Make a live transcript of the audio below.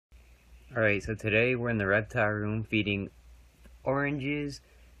Alright, so today we're in the reptile room feeding oranges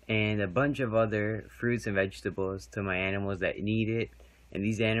and a bunch of other fruits and vegetables to my animals that need it. And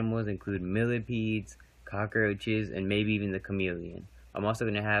these animals include millipedes, cockroaches, and maybe even the chameleon. I'm also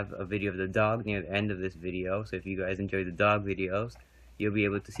going to have a video of the dog near the end of this video, so if you guys enjoy the dog videos, you'll be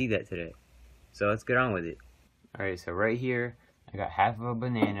able to see that today. So let's get on with it. Alright, so right here, I got half of a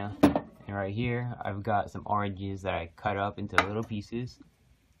banana, and right here, I've got some oranges that I cut up into little pieces.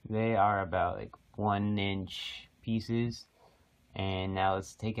 They are about like 1-inch pieces. And now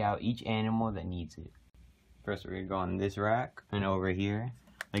let's take out each animal that needs it. First we're going to go on this rack, and over here,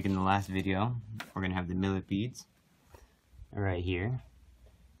 like in the last video, we're going to have the millipedes right here.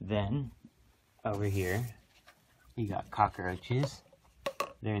 Then over here we got cockroaches.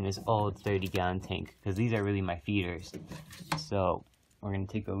 They're in this old 30-gallon tank because these are really my feeders. So we're going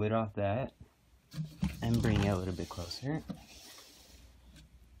to take the lid off that and bring it a little bit closer.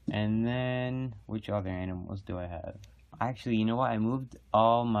 And then, which other animals do I have? Actually, you know what? I moved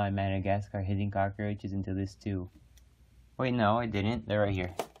all my Madagascar hidden cockroaches into this too. Wait, no, I didn't. They're right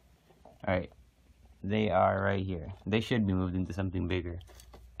here. Alright. They are right here. They should be moved into something bigger.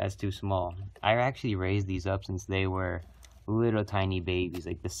 That's too small. I actually raised these up since they were little tiny babies,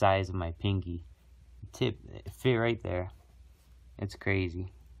 like the size of my pinky. Fit right there. It's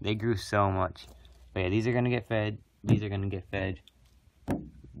crazy. They grew so much. But yeah, these are going to get fed. These are going to get fed.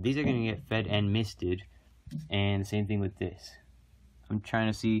 These are going to get fed and misted, and the same thing with this. I'm trying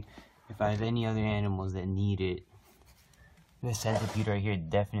to see if I have any other animals that need it. This centipede right here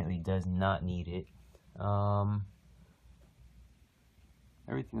definitely does not need it.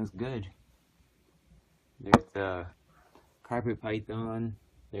 Everything is good. There's the carpet python.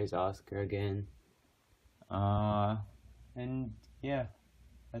 There's Oscar again. And yeah,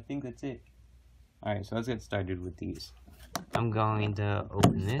 I think that's it. Alright, so let's get started with these. I'm going to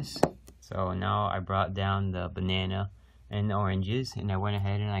open this. So now I brought down the banana and the oranges, and I went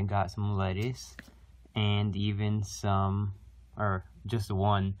ahead and I got some lettuce and even some, or just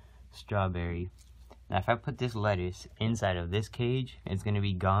one strawberry. Now if I put this lettuce inside of this cage, it's going to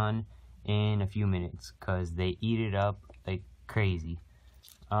be gone in a few minutes because they eat it up like crazy.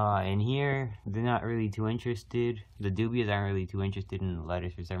 And here, they're not really too interested. The dubias aren't really too interested in the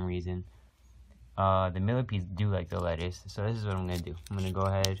lettuce for some reason. The millipedes do like the lettuce, so this is what I'm going to do. I'm going to go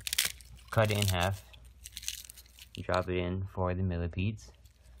ahead, cut it in half, drop it in for the millipedes,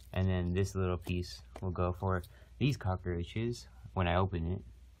 and then this little piece will go for these cockroaches when I open it.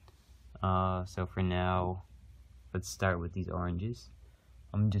 So for now, let's start with these oranges.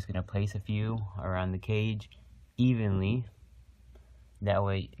 I'm just going to place a few around the cage evenly. That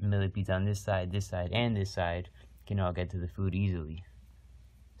way millipedes on this side, and this side can all get to the food easily.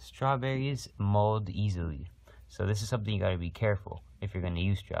 Strawberries mold easily, so this is something you gotta be careful if you're gonna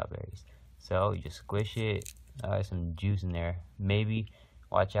use strawberries. So you just squish it, some juice in there. Maybe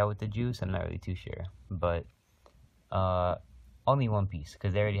watch out with the juice, I'm not really too sure. But only one piece,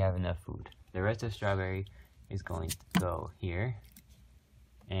 because they already have enough food. The rest of the strawberry is going to go here.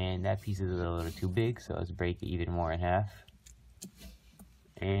 And that piece is a little too big, so let's break it even more in half.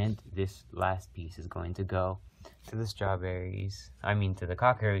 And this last piece is going to go to the strawberries, to the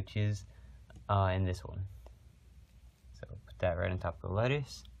cockroaches, and this one. So put that right on top of the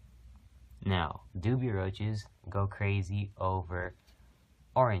lettuce. Now, dubia roaches go crazy over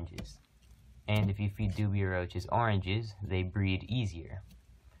oranges. And if you feed dubia roaches oranges, they breed easier.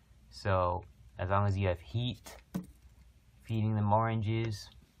 So, as long as you have heat, feeding them oranges,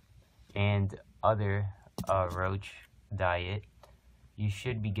 and other roach diet, you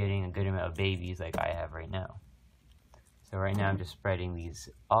should be getting a good amount of babies like I have right now. So right now I'm just spreading these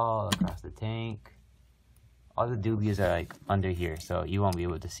all across the tank. All the dubias are like under here, so you won't be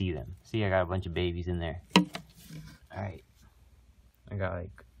able to see them. See, I got a bunch of babies in there. Alright. I got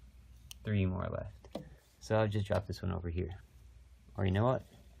like 3 more left. So I'll just drop this one over here. Or you know what?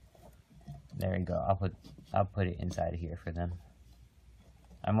 There we go. I'll put it inside of here for them.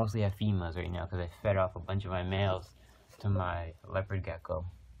 I mostly have females right now because I fed off a bunch of my males to my Leopard Gecko.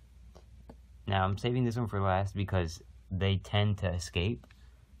 Now I'm saving this one for last because they tend to escape,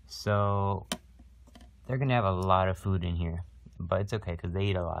 so they're gonna have a lot of food in here, but it's okay because they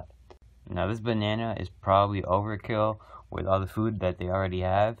eat a lot. Now this banana is probably overkill with all the food that they already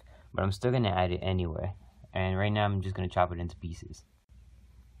have, but I'm still gonna add it anyway, and right now I'm just gonna chop it into pieces.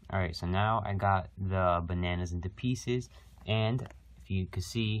 Alright, so now I got the bananas into pieces, and if you can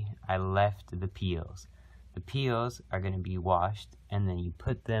see, I left the peels. The peels are going to be washed, and then you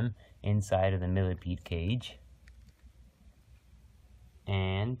put them inside of the millipede cage.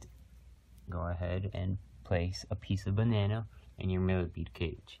 And go ahead and place a piece of banana in your millipede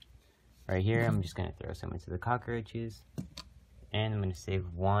cage. Right here, I'm just gonna throw some into the cockroaches, and I'm gonna save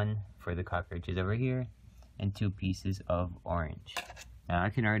one for the cockroaches over here, and 2 pieces of orange. Now I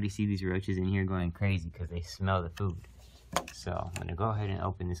can already see these roaches in here going crazy because they smell the food. So I'm gonna go ahead and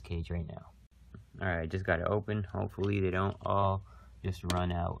open this cage right now. Alright, just got it open. Hopefully they don't all just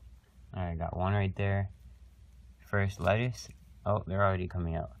run out. Alright, got one right there. First lettuce. Oh, they're already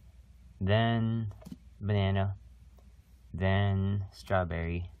coming out. Then banana. Then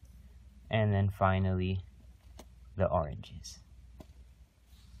strawberry. And then finally the oranges.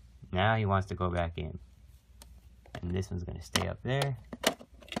 Now he wants to go back in. And this one's gonna stay up there.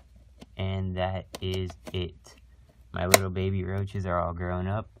 And that is it. My little baby roaches are all grown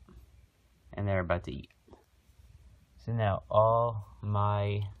up. And they're about to eat. So now all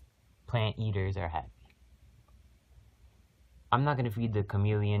my plant eaters are happy. I'm not going to feed the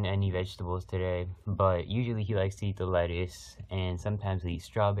chameleon any vegetables today, but usually he likes to eat the lettuce, and sometimes he'll eat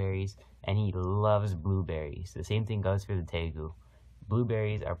strawberries, and he loves blueberries. The same thing goes for the tegu.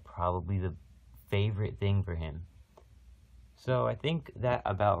 Blueberries are probably the favorite thing for him. So I think that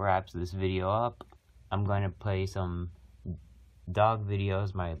about wraps this video up. I'm going to play some dog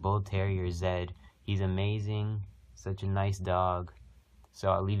videos. My bull terrier Zed, he's amazing, such a nice dog. So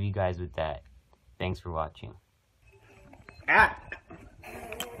I'll leave you guys with that. Thanks for watching. Ah.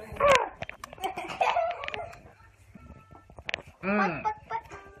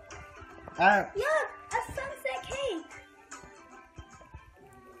 Look, a sunset cake.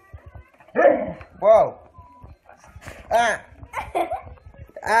 Whoa. Ah.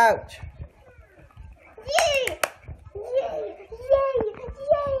 Ouch. Yay! Yay! Yay!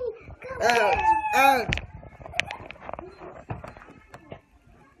 Yay! Come Ouch. here. Ouch.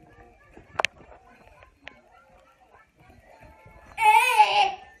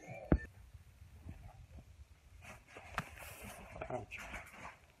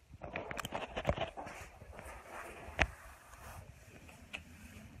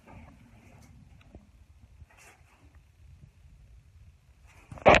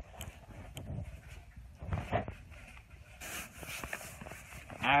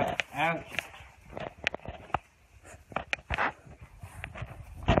 Ouch. Ouch.